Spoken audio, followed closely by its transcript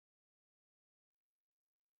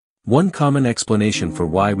One common explanation for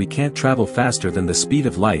why we can't travel faster than the speed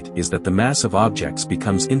of light is that the mass of objects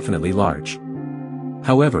becomes infinitely large.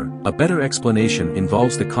 However, a better explanation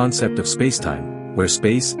involves the concept of spacetime, where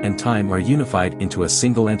space and time are unified into a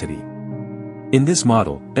single entity. In this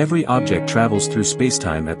model, every object travels through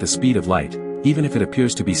spacetime at the speed of light, even if it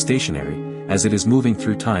appears to be stationary, as it is moving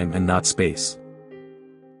through time and not space.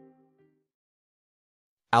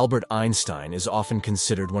 Albert Einstein is often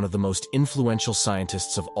considered one of the most influential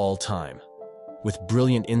scientists of all time, with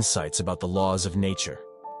brilliant insights about the laws of nature.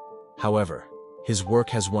 However, his work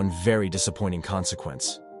has one very disappointing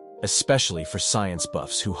consequence, especially for science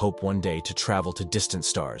buffs who hope one day to travel to distant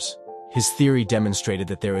stars. His theory demonstrated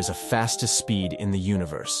that there is a fastest speed in the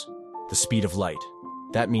universe, the speed of light.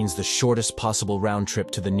 That means the shortest possible round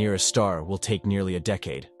trip to the nearest star will take nearly a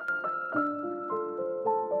decade.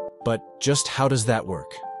 But just how does that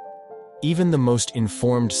work? Even the most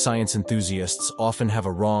informed science enthusiasts often have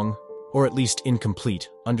a wrong, or at least incomplete,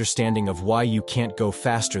 understanding of why you can't go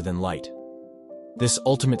faster than light. This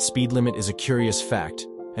ultimate speed limit is a curious fact,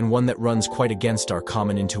 and one that runs quite against our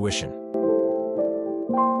common intuition.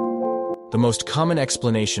 The most common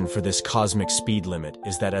explanation for this cosmic speed limit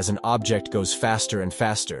is that as an object goes faster and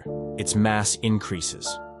faster, its mass increases.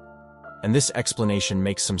 And this explanation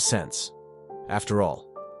makes some sense. After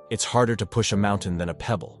all, it's harder to push a mountain than a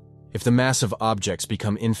pebble. If the mass of objects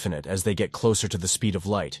become infinite as they get closer to the speed of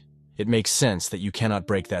light, it makes sense that you cannot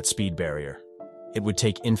break that speed barrier. It would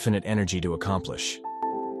take infinite energy to accomplish.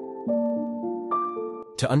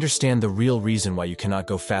 To understand the real reason why you cannot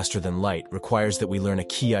go faster than light requires that we learn a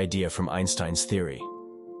key idea from Einstein's theory.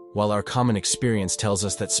 While our common experience tells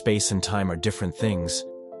us that space and time are different things,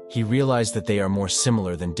 he realized that they are more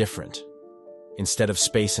similar than different. Instead of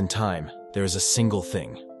space and time, there is a single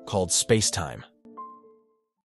thing, called spacetime.